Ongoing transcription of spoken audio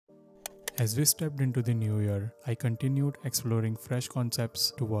As we stepped into the new year, I continued exploring fresh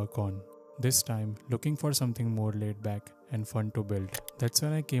concepts to work on. This time, looking for something more laid back and fun to build. That's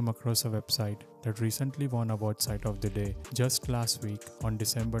when I came across a website that recently won Award Site of the Day just last week on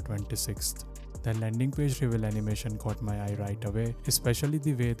December 26th. The landing page reveal animation caught my eye right away, especially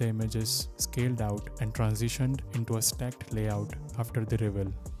the way the images scaled out and transitioned into a stacked layout after the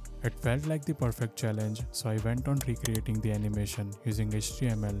reveal. It felt like the perfect challenge, so I went on recreating the animation using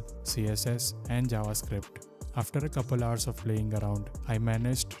HTML, CSS, and JavaScript. After a couple hours of playing around, I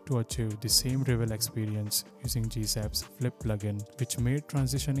managed to achieve the same reveal experience using GSAP's Flip plugin, which made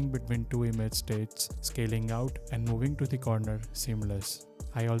transitioning between two image states, scaling out and moving to the corner seamless.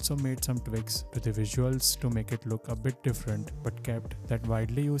 I also made some tweaks to the visuals to make it look a bit different, but kept that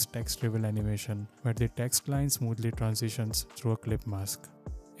widely used text reveal animation where the text line smoothly transitions through a clip mask.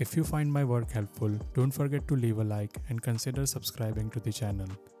 If you find my work helpful, don't forget to leave a like and consider subscribing to the channel.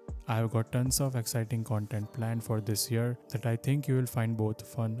 I have got tons of exciting content planned for this year that I think you will find both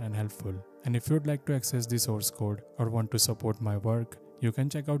fun and helpful. And if you'd like to access the source code or want to support my work, you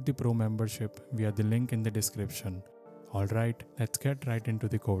can check out the Pro membership via the link in the description. Alright, let's get right into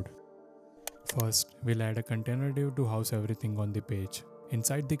the code. First, we'll add a container div to house everything on the page.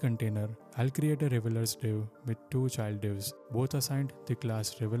 Inside the container, I'll create a revealers div with two child divs, both assigned the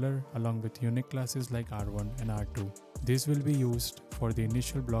class revealer along with unique classes like R1 and R2. These will be used for the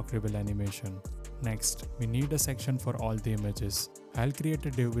initial block reveal animation. Next, we need a section for all the images. I'll create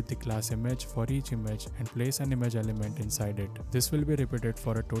a div with the class image for each image and place an image element inside it. This will be repeated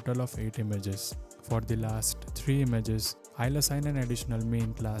for a total of 8 images. For the last 3 images, I'll assign an additional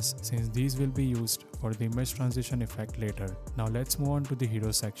main class since these will be used for the image transition effect later. Now let's move on to the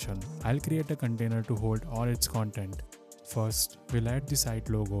hero section. I'll create a container to hold all its content. First, we'll add the site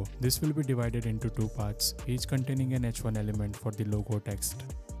logo. This will be divided into 2 parts, each containing an h1 element for the logo text.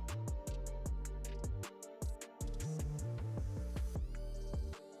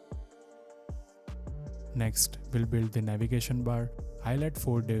 Next, we'll build the navigation bar. I'll add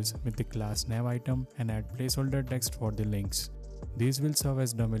 4 divs with the class nav item and add placeholder text for the links. These will serve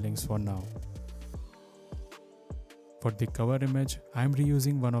as dummy links for now. For the cover image, I am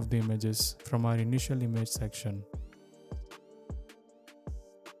reusing one of the images from our initial image section.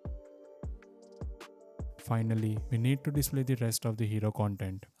 Finally, we need to display the rest of the hero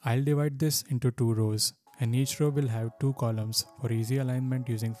content. I'll divide this into 2 rows, and each row will have 2 columns for easy alignment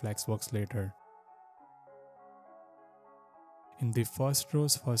using Flexbox later. In the first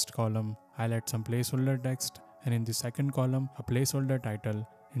row's first column, I'll add some placeholder text, and in the second column, a placeholder title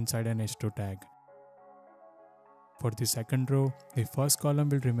inside an h2 tag. For the second row, the first column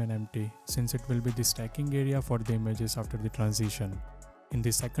will remain empty since it will be the stacking area for the images after the transition. In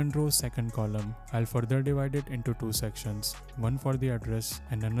the second row's second column, I'll further divide it into 2 sections, one for the address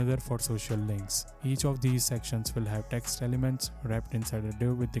and another for social links. Each of these sections will have text elements wrapped inside a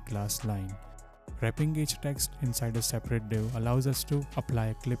div with the class line. Wrapping each text inside a separate div allows us to apply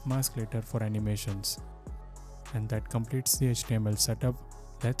a clip mask later for animations. And that completes the HTML setup.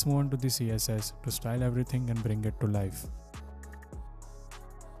 Let's move on to the CSS to style everything and bring it to life.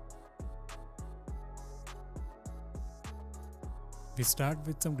 We start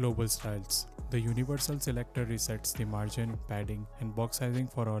with some global styles. The universal selector resets the margin, padding, and box sizing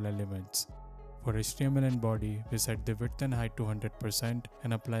for all elements. For HTML and body, we set the width and height to 100%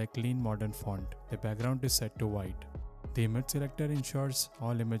 and apply a clean modern font. The background is set to white. The image selector ensures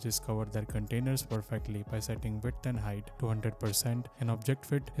all images cover their containers perfectly by setting width and height to 100% and object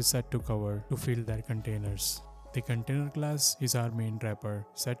fit is set to cover to fill their containers. The container class is our main wrapper,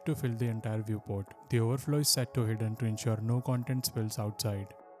 set to fill the entire viewport. The overflow is set to hidden to ensure no content spills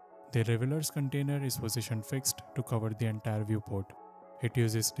outside. The revealer's container is position fixed to cover the entire viewport. It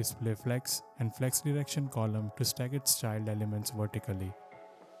uses display flex and flex direction column to stack its child elements vertically.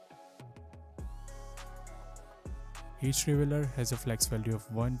 Each revealer has a flex value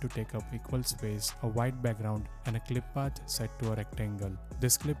of 1 to take up equal space, a white background, and a clip path set to a rectangle.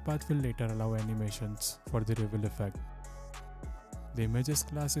 This clip path will later allow animations for the reveal effect. The images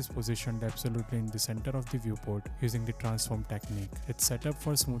class is positioned absolutely in the center of the viewport using the transform technique. It's set up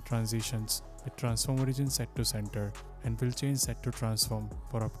for smooth transitions with transform origin set to center and will change set to transform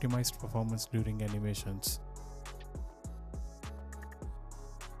for optimized performance during animations.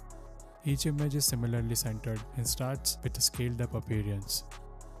 Each image is similarly centered and starts with a scaled up appearance.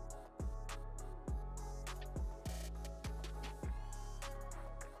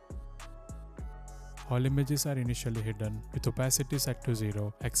 All images are initially hidden with opacity set to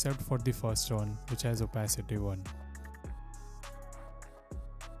 0 except for the first one, which has opacity 1.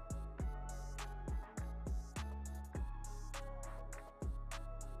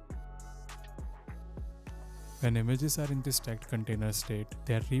 When images are in the stacked container state,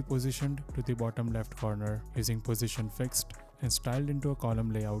 they are repositioned to the bottom left corner using position fixed and styled into a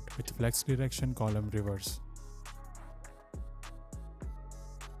column layout with flex direction column reverse.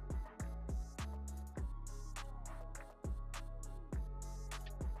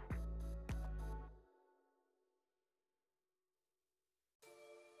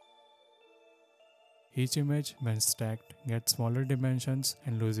 Each image, when stacked, gets smaller dimensions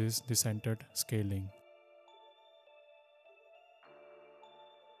and loses the centered scaling.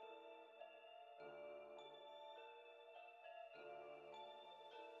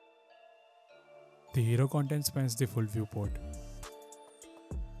 The hero content spans the full viewport.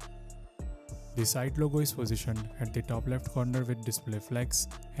 The site logo is positioned at the top left corner with display flex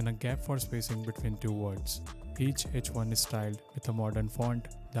and a gap for spacing between two words. Each H1 is styled with a modern font,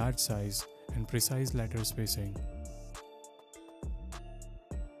 large size, and precise letter spacing.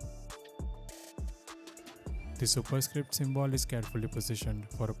 The superscript symbol is carefully positioned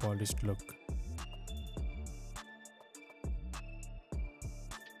for a polished look.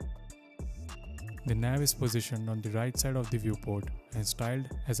 The nav is positioned on the right side of the viewport and styled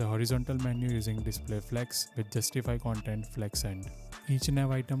as a horizontal menu using display flex with justify content flex end. Each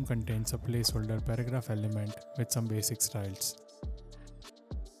nav item contains a placeholder paragraph element with some basic styles.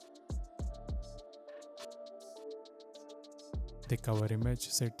 The cover image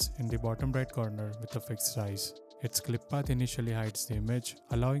sits in the bottom right corner with a fixed size. Its clip path initially hides the image,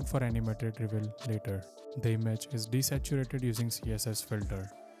 allowing for animated reveal later. The image is desaturated using CSS filter.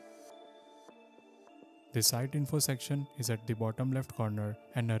 The site info section is at the bottom left corner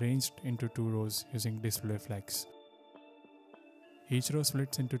and arranged into two rows using display flex. Each row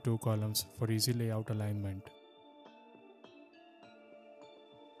splits into two columns for easy layout alignment.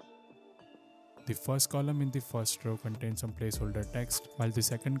 The first column in the first row contains some placeholder text, while the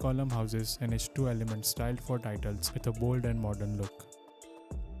second column houses an H2 element styled for titles with a bold and modern look.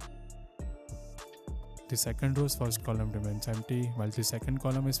 The second row's first column remains empty, while the second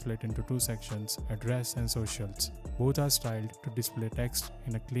column is split into two sections, address and socials. Both are styled to display text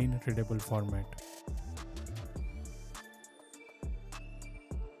in a clean, readable format.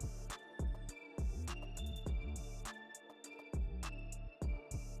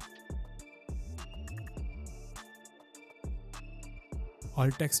 All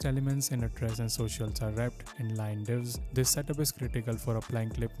text elements in address and socials are wrapped in line divs. This setup is critical for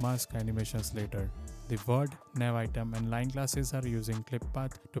applying clip mask animations later. The word, nav item and line classes are using clip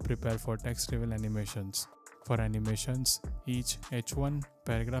path to prepare for text reveal animations. For animations, each H1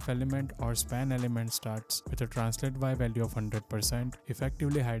 paragraph element or span element starts with a translate by value of 100%,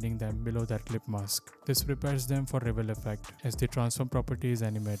 effectively hiding them below their clip mask. This prepares them for reveal effect as the transform property is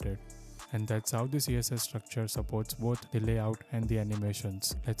animated. And that's how the CSS structure supports both the layout and the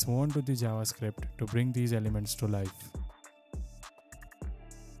animations. Let's move on to the JavaScript to bring these elements to life.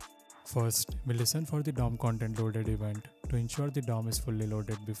 First, we listen for the DOM content loaded event to ensure the DOM is fully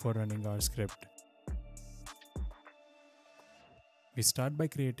loaded before running our script. We start by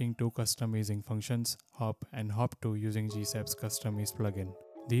creating two custom easing functions, hop and hop2 using GSAP's custom ease plugin.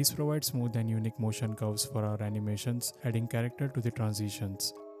 These provide smooth and unique motion curves for our animations, adding character to the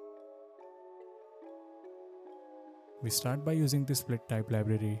transitions. We start by using the split type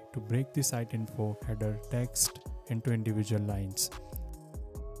library to break the site info header text into individual lines.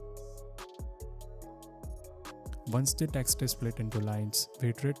 Once the text is split into lines, we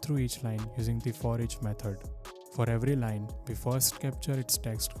iterate through each line using the for each method. For every line, we first capture its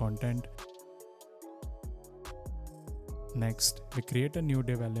text content. Next, we create a new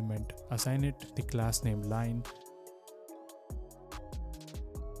div element, assign it the class name line,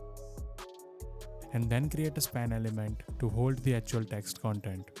 and then create a span element to hold the actual text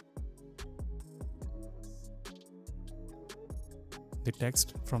content. The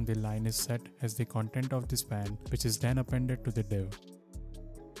text from the line is set as the content of the span, which is then appended to the div.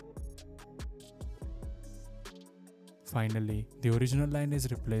 Finally, the original line is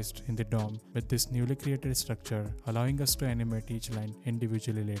replaced in the DOM with this newly created structure, allowing us to animate each line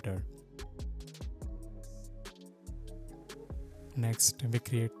individually later. Next, we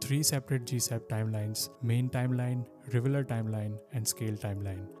create three separate GSAP timelines: main timeline, revealer timeline, and scale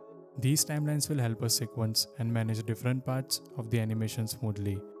timeline. These timelines will help us sequence and manage different parts of the animation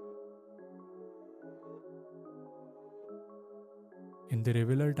smoothly. In the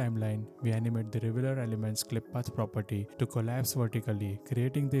revealer timeline, we animate the revealer element's clip path property to collapse vertically,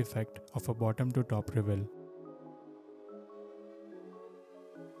 creating the effect of a bottom to top reveal.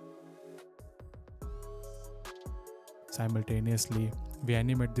 Simultaneously, we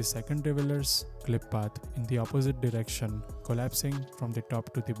animate the second revealer's clip path in the opposite direction, collapsing from the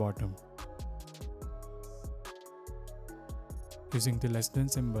top to the bottom. Using the less than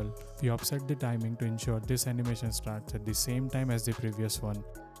symbol, we offset the timing to ensure this animation starts at the same time as the previous one,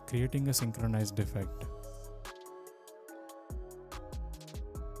 creating a synchronized effect.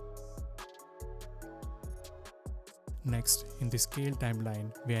 Next, in the scale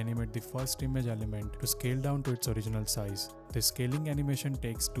timeline, we animate the first image element to scale down to its original size. The scaling animation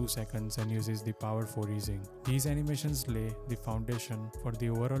takes 2 seconds and uses the power 4 easing. These animations lay the foundation for the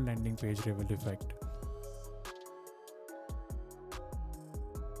overall landing page reveal effect.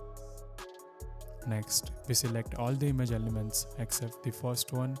 Next, we select all the image elements except the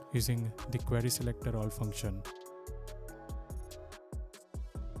first one using the query selector all function.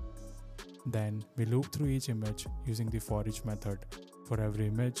 Then we loop through each image using the for each method. For every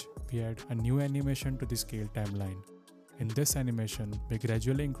image, we add a new animation to the scale timeline. In this animation, we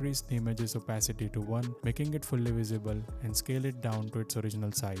gradually increase the image's opacity to 1, making it fully visible, and scale it down to its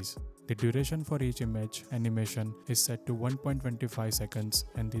original size. The duration for each image animation is set to 1.25 seconds,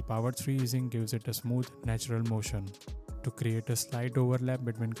 and the power 3 easing gives it a smooth, natural motion. To create a slight overlap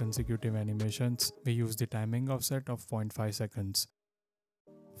between consecutive animations, we use the timing offset of 0.5 seconds.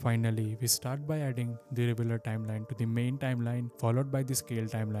 Finally, we start by adding the revealer timeline to the main timeline, followed by the scale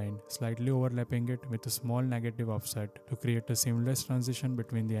timeline, slightly overlapping it with a small negative offset to create a seamless transition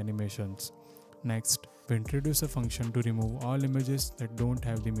between the animations. Next, we introduce a function to remove all images that don't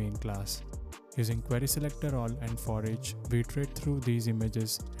have the main class. Using query selector all and for each, we iterate through these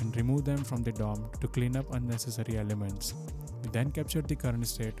images and remove them from the DOM to clean up unnecessary elements. We then capture the current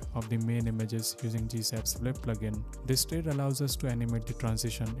state of the main images using GSAP Flip plugin. This state allows us to animate the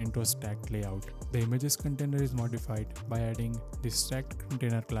transition into a stacked layout. The images container is modified by adding the stacked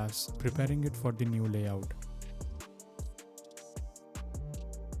container class, preparing it for the new layout.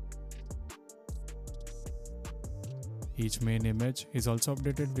 Each main image is also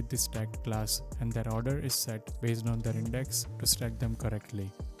updated with the stacked class, and their order is set based on their index to stack them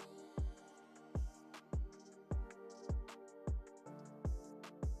correctly.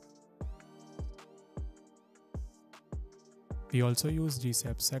 We also use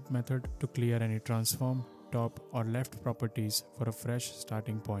GSAP set method to clear any transform, top or left properties for a fresh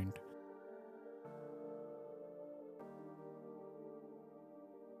starting point.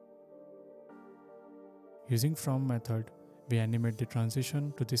 Using from method, we animate the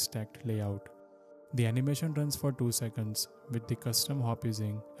transition to the stacked layout. The animation runs for 2 seconds with the custom hop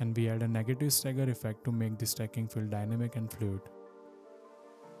easing, and we add a negative stagger effect to make the stacking feel dynamic and fluid.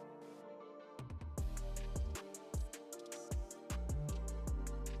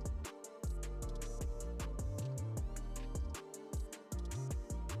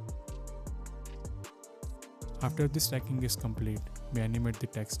 After the stacking is complete, we animate the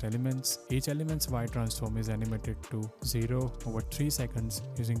text elements. Each element's Y transform is animated to 0 over 3 seconds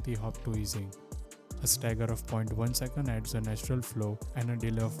using the hop to easing. A stagger of 0.1 second adds a natural flow, and a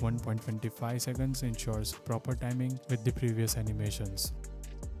delay of 1.25 seconds ensures proper timing with the previous animations.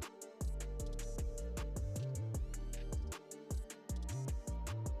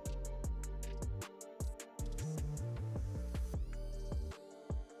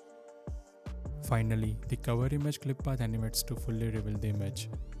 Finally, the cover image clip path animates to fully reveal the image.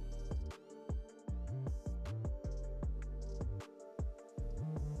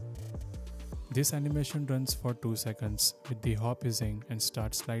 This animation runs for 2 seconds with the hop easing and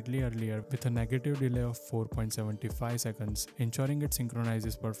starts slightly earlier with a negative delay of 4.75 seconds, ensuring it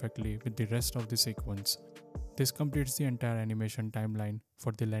synchronizes perfectly with the rest of the sequence. This completes the entire animation timeline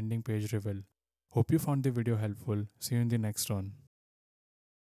for the landing page reveal. Hope you found the video helpful. See you in the next one.